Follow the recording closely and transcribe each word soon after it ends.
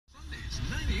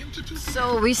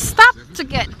So we stopped to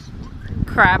get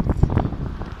crab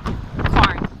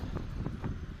corn.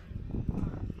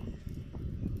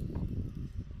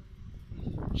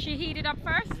 She heated up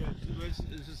first? Yeah,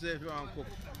 she said if you want to cook.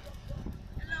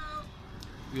 Hello.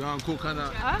 You want to cook or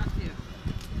not? Huh?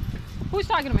 Who's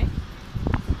talking to me?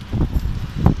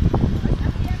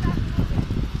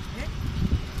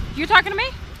 You talking to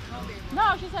me?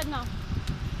 No, she said no.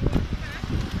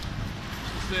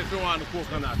 She said if you want to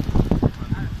cook or not.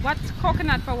 What's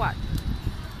coconut for what?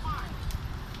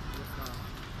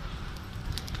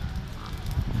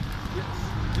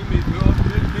 Me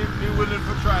willing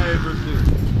to try everything.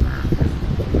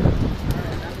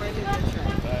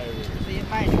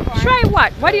 Try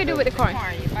what? What do you do with the corn? You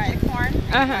buy the corn, you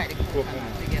buy the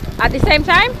coconut together. At the same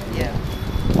time? Yeah.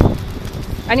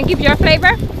 And it gives you a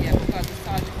flavor? Yeah, because the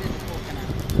salt is in the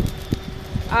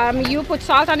coconut. You put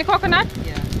salt on the coconut?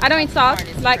 Yeah. I don't eat salt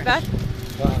like that.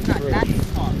 Not that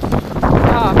salt.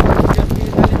 Oh. Just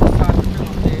use a little salt to bring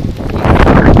up the taste.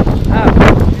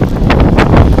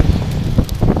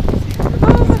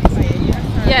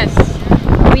 Yes,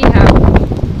 we have.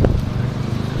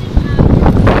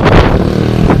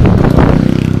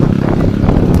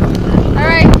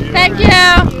 Alright, thank you.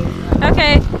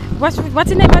 Okay, what's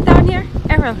the name of down here?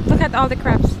 Errol, look at all the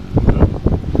crabs.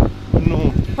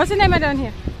 No. What's the name of down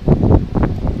here?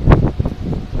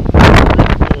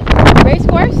 Race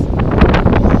course?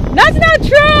 That's not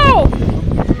true!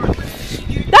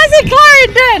 That's in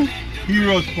Clarendon!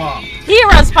 Heroes Park.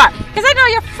 Heroes Park. Because I know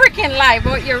you're freaking live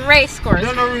about your race course.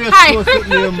 You're not race Hi, course up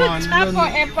there, man. Csompó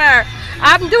Empire.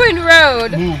 I'm doing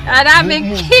road Move. and I'm Move, in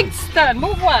move. Kingston.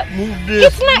 Move what? Move this.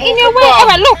 It's not Move in your the way. bag.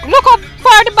 Ever look how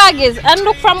far the bag is and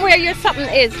look from where your something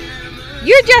is.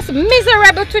 You're just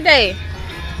miserable today.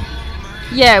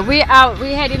 Yeah, we're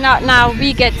heading out now.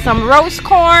 We get some roast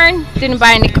corn. Didn't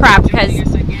buy any crab because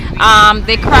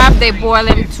the crab they boil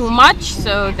them too much,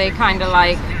 so they kind of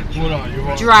like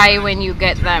dry when you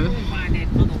get them.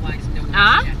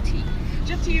 Huh?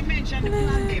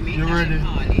 You ready?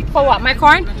 For what? My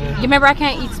corn? You remember I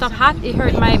can't eat stuff hot? It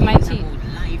hurt my teeth.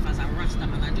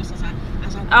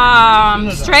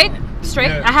 Straight?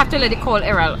 Yeah. I have to let it cool,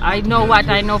 Errol. I know what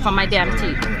I know from my damn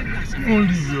teeth.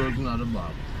 Only yours, not a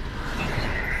bob.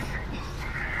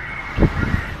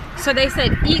 So they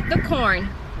said eat the corn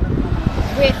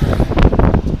with...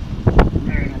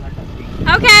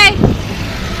 Okay!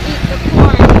 Eat the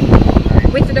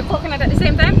corn with the coconut at the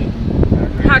same time?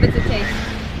 How does it taste?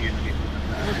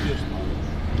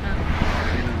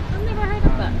 I've never heard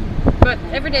of that. But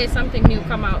every day something new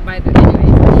come out by the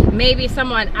anyways. Maybe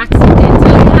someone accidentally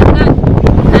had that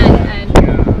and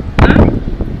huh?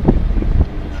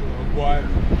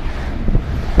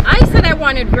 I said I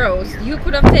wanted roast. You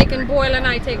could have taken boil and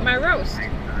I take my roast.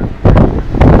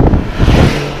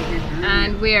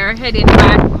 And we're heading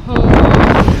back home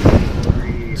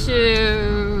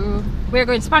to... We're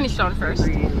going Spanish Town first.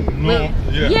 No,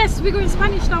 yeah. Yes, we're going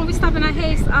Spanish Town. We're stopping at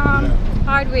Hayes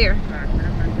Hardware.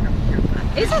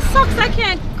 It just sucks I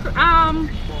can't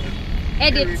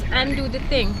edit and do the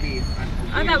thing.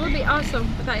 Oh, that would be awesome,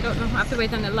 but I don't know. I have to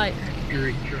wait on the light.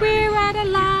 We're at a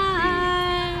light.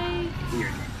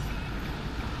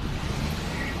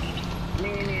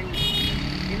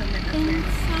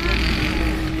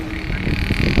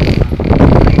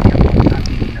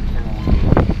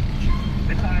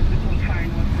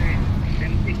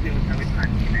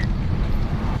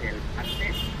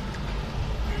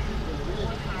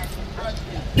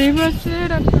 People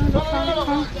sit up on the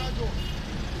balcony.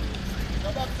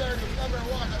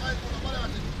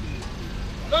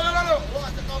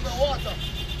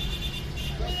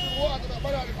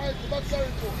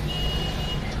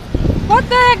 What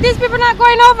the heck? These people not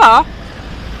going over?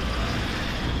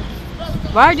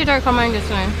 Why did I come in this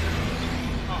way?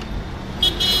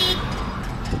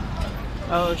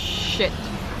 Oh shit.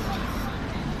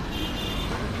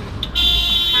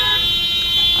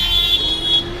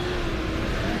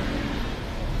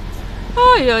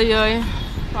 Oh yeah.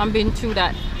 I'm being through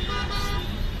that.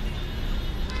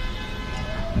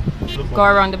 Go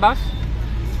around the bus.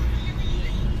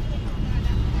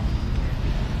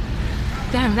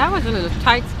 Damn, that was a little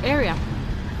tight area.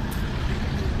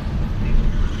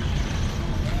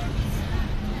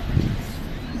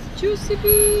 Juicy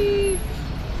beef.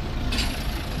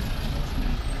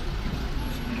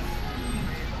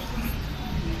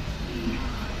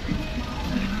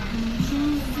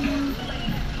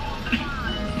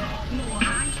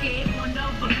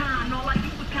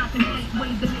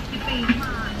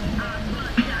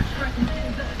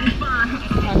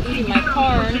 I'm eating my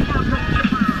corn.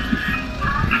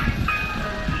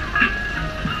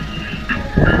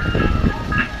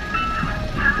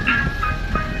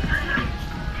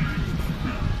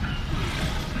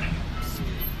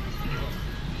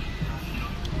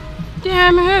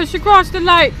 Yeah, she crossed the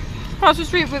light. Crossed the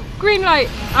street with green light.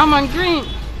 I'm on green.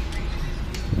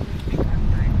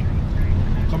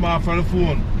 Come off from the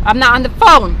phone. I'm not on the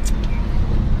phone.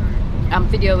 I'm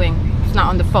videoing. It's not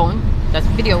on the phone. That's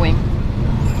videoing.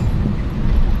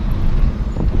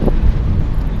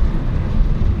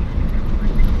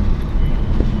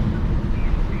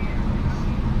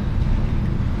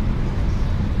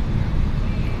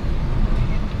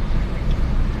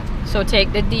 So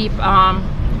take the deep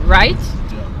right.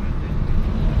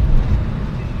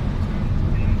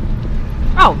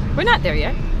 Oh, we're not there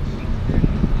yet.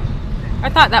 I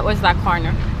thought that was that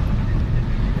corner.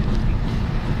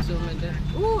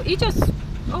 Ooh, he just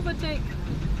overtake.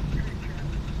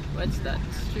 What's that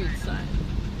street sign?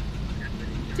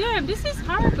 Damn, this is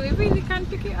horrible. We really can't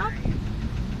pick it up.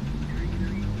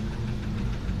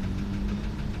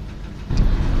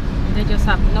 They just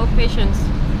have no patience.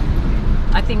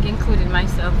 I think including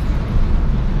myself.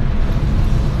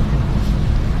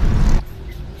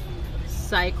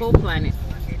 Psycho Planet.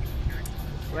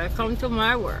 Welcome to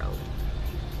my world.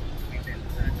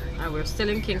 And we're still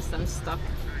in Kingston, stuck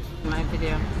in my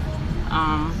video.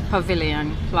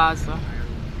 Pavilion Plaza.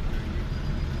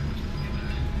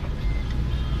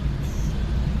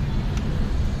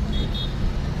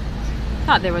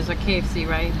 Thought there was a KFC,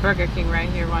 right? Burger King right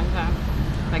here one time.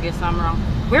 I guess I'm wrong.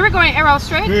 Where are we going? Arrow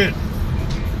Straight? Good.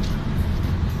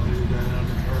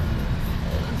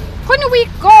 Couldn't we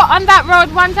go on that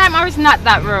road one time, or is not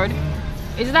that road?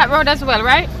 Is that road as well,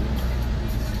 right?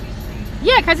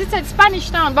 Yeah, because it said Spanish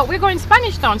Town, but we're going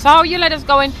Spanish Town. So how you let us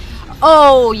go in?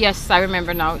 Oh yes, I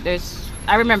remember now.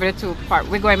 I remember the two part.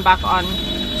 We're going back on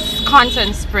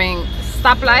Content Spring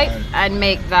stoplight and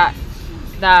make that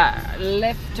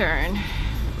left turn.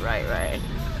 Right.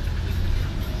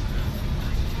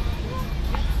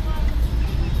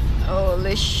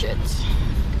 Holy shit.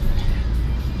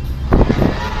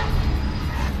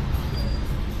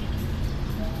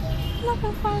 Love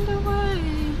will find a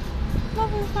way.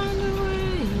 Love will find a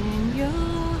way in your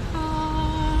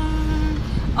heart.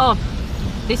 Oh,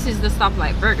 this is the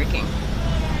stoplight, Burger King.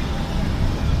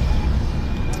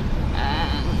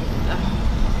 And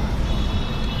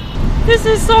this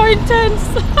is so intense.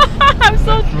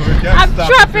 I'm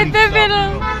trapped in the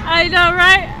middle. I know,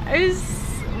 right?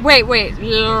 Wait.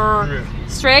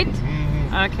 Straight?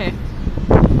 Okay.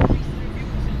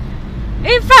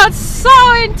 It felt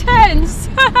so intense.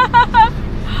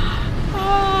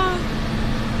 Oh.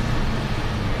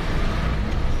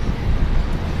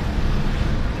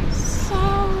 So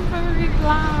very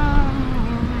glad.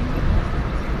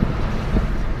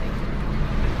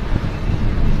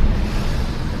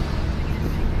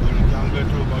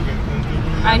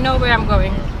 I know where I'm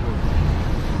going.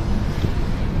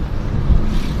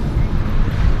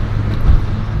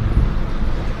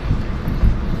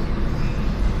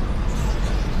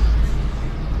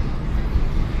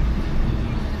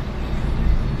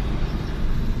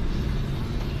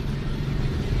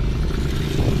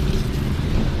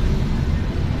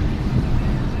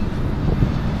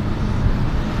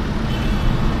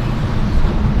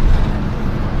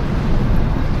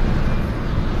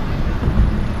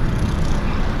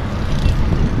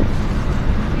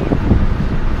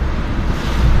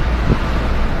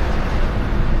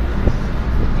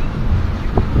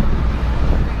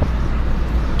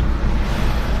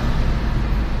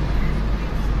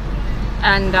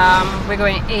 And we're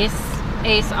going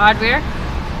Ace Hardware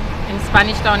in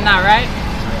Spanish Town now, right?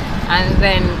 And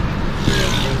then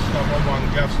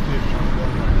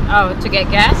oh, to get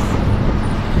gas.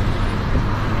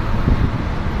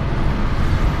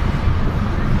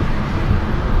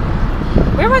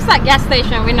 Where was that gas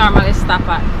station we normally stop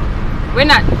at? We're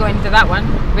not going to that one.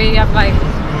 We have like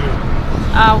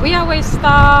we always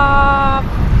stop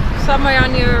somewhere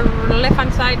on your left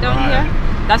hand side down here.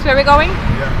 That's where we're going?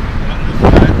 Yeah.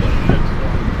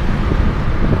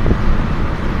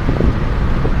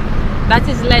 That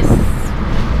is less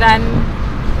than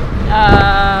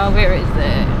where is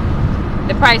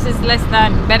the price is less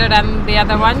than better than the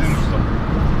other ones.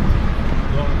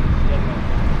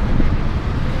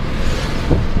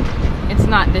 It's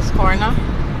not this corner.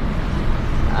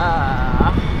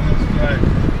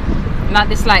 Not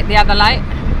this light, the other light.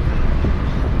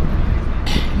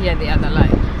 Yeah, the other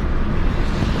light.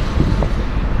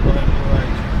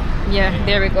 Yeah,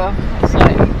 there we go. I saw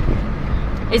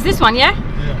it. Is this one, yeah?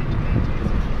 Yeah.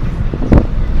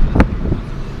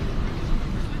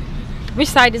 Which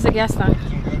side is the gas tank?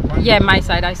 Yeah, my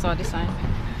side. I saw the sign.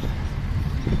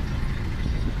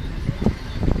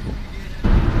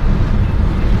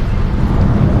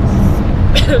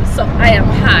 So I am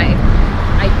high.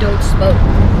 I don't smoke.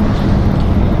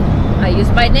 I use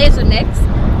my Nasonex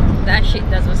That shit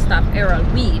doesn't stop Errol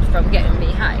weed from getting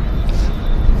me high.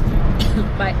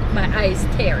 my eyes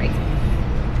tearing.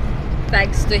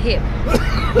 Thanks to him.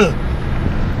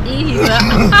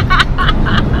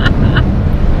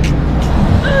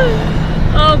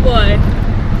 Oh boy.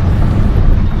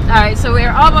 Alright, so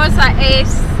we're almost at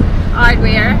Ace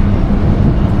Hardware.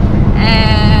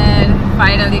 And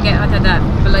finally get out of that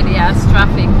bloody ass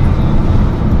traffic.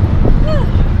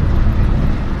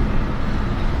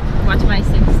 Watch my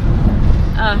 6.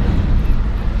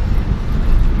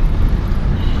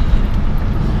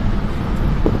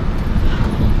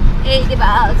 80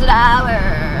 miles an hour.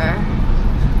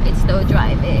 It's still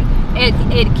driving. 8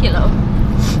 kilo.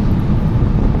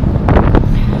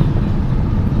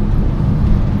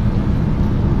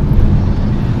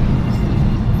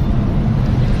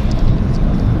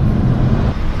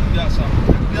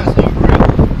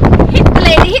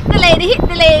 Hit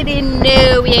the lady.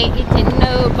 No, we ain't hitting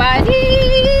nobody.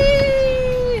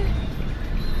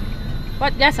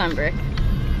 What gas on brake?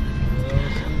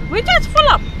 We just full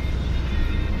up.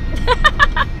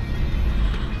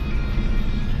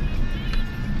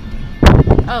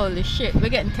 Holy shit, we're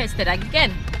getting tested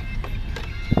again.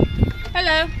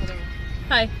 Hello.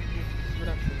 Hi.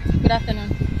 Good afternoon.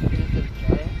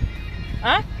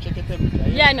 Huh? Check your temperature.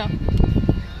 Yeah, I know.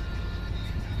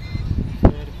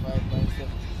 35.7.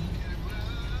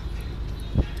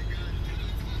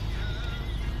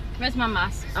 Where's my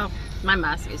mask? Oh, my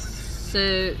mask is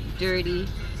so dirty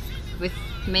with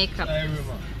makeup.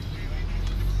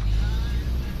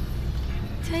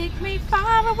 Take me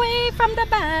far away from the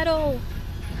battle.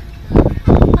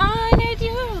 I need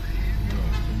you.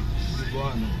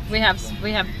 We have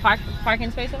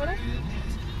parking space over there?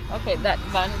 Okay, that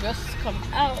van just come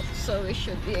out, so we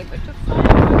should be able to find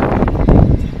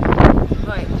one.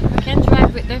 Right, we can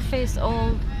drive with their face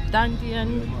all dandy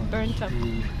and burnt up.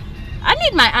 I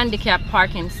need my handicap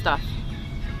parking stuff.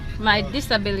 My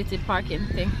disability parking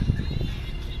thing.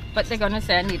 But they're gonna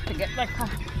say I need to get my car.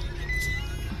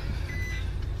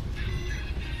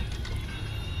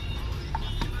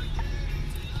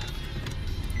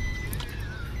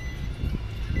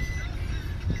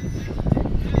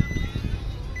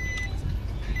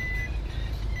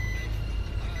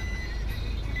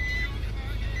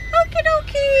 Okie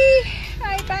dokie.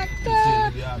 I backed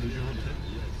up.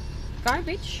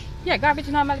 Garbage? Yeah, garbage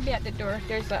normally be at the door.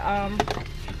 There's a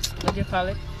what do you call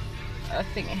it? A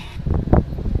thingy.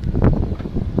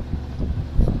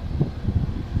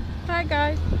 Hi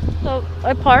guys. So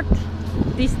I parked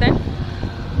distant.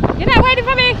 You're not waiting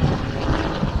for me.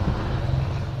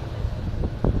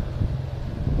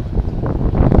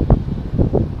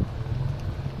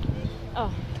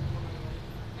 Oh.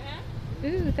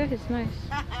 Ooh, that is nice.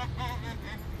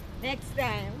 Next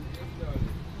time.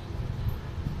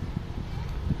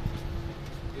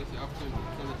 Yes, you have to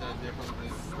sanitize there from the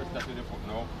press that to the foot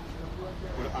now.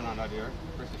 Put it on under there.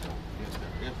 Press it down. Yes, sir.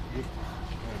 Yes, good.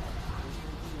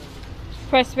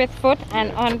 Press with foot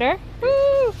and under.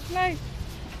 Woo, nice.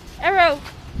 Arrow.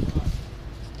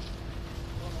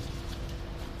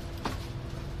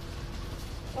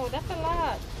 Oh, that's a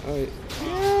lot.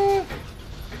 Yeah.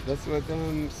 That's what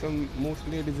some most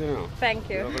ladies do now. Thank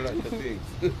They you. have a lot of things.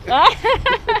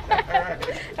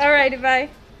 Alrighty, bye.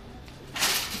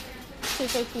 See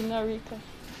if I see Narika.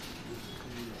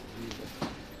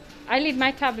 I need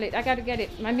my tablet. I gotta get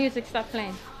it. My music stopped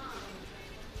playing.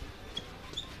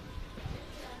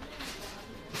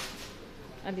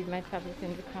 I leave my tablet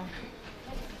in the car.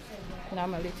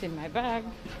 Normally it's in my bag.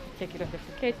 Take it out of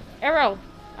the case. Arrow!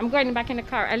 I'm going back in the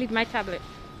car. I leave my tablet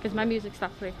because my music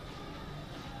stopped playing.